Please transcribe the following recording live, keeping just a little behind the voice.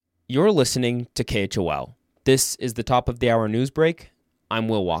You're listening to KHOL. This is the top of the hour news break. I'm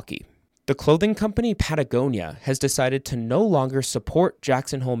Will Walkie. The clothing company Patagonia has decided to no longer support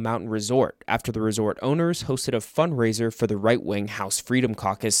Jackson Hole Mountain Resort after the resort owners hosted a fundraiser for the right-wing House Freedom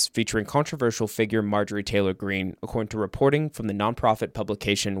Caucus featuring controversial figure Marjorie Taylor Greene, according to reporting from the nonprofit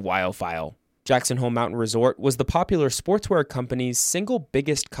publication WildFile. Jackson Hole Mountain Resort was the popular sportswear company's single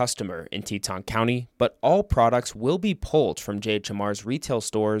biggest customer in Teton County, but all products will be pulled from JHMR's retail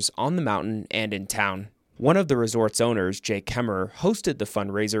stores on the mountain and in town. One of the resort's owners, Jay Kemmerer, hosted the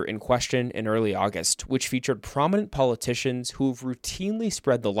fundraiser in question in early August, which featured prominent politicians who have routinely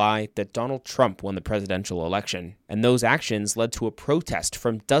spread the lie that Donald Trump won the presidential election. And those actions led to a protest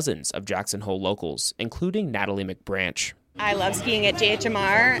from dozens of Jackson Hole locals, including Natalie McBranch. I love skiing at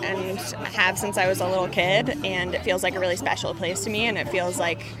JHMR and have since I was a little kid, and it feels like a really special place to me, and it feels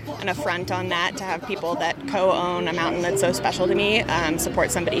like an affront on that to have people that co-own a mountain that's so special to me support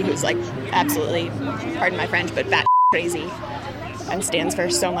somebody who's like absolutely, pardon my French, but bat crazy and stands for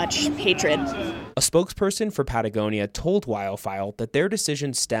so much hatred. A spokesperson for Patagonia told WildFile that their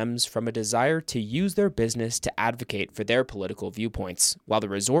decision stems from a desire to use their business to advocate for their political viewpoints, while the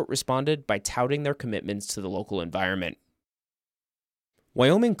resort responded by touting their commitments to the local environment.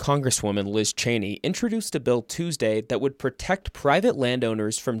 Wyoming Congresswoman Liz Cheney introduced a bill Tuesday that would protect private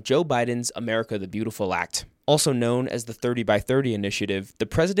landowners from Joe Biden's America the Beautiful Act. Also known as the 30 by 30 initiative, the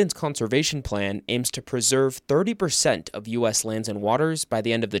president's conservation plan aims to preserve 30% of U.S. lands and waters by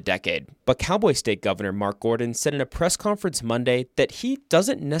the end of the decade. But Cowboy State Governor Mark Gordon said in a press conference Monday that he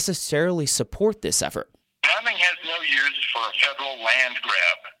doesn't necessarily support this effort. Wyoming has no use for a federal land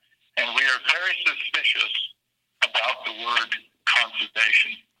grab, and we are very suspicious about the word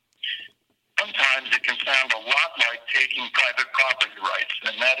conservation. Sometimes it can sound a lot like taking private property rights,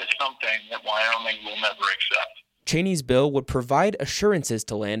 and that is something that Wyoming will never accept. Cheney's bill would provide assurances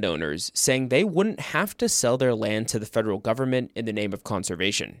to landowners, saying they wouldn't have to sell their land to the federal government in the name of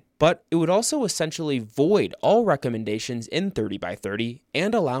conservation. But it would also essentially void all recommendations in 30 by 30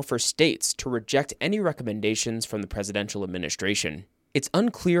 and allow for states to reject any recommendations from the presidential administration. It's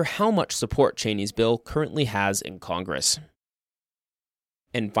unclear how much support Cheney's bill currently has in Congress.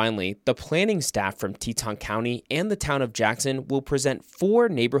 And finally, the planning staff from Teton County and the town of Jackson will present 4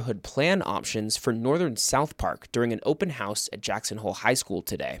 neighborhood plan options for Northern South Park during an open house at Jackson Hole High School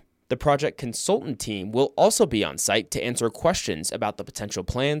today. The project consultant team will also be on site to answer questions about the potential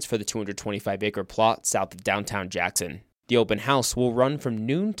plans for the 225-acre plot south of downtown Jackson. The open house will run from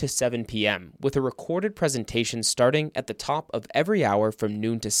noon to 7 p.m., with a recorded presentation starting at the top of every hour from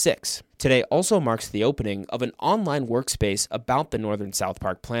noon to 6. Today also marks the opening of an online workspace about the Northern South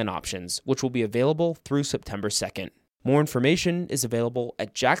Park plan options, which will be available through September 2nd. More information is available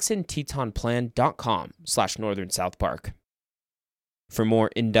at jacksontetonplan.com/Northern South Park. For more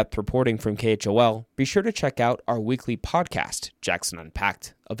in-depth reporting from KHOL, be sure to check out our weekly podcast, Jackson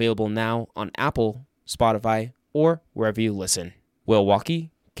Unpacked, available now on Apple, Spotify, or wherever you listen. Will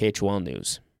Walkie, KHOL News.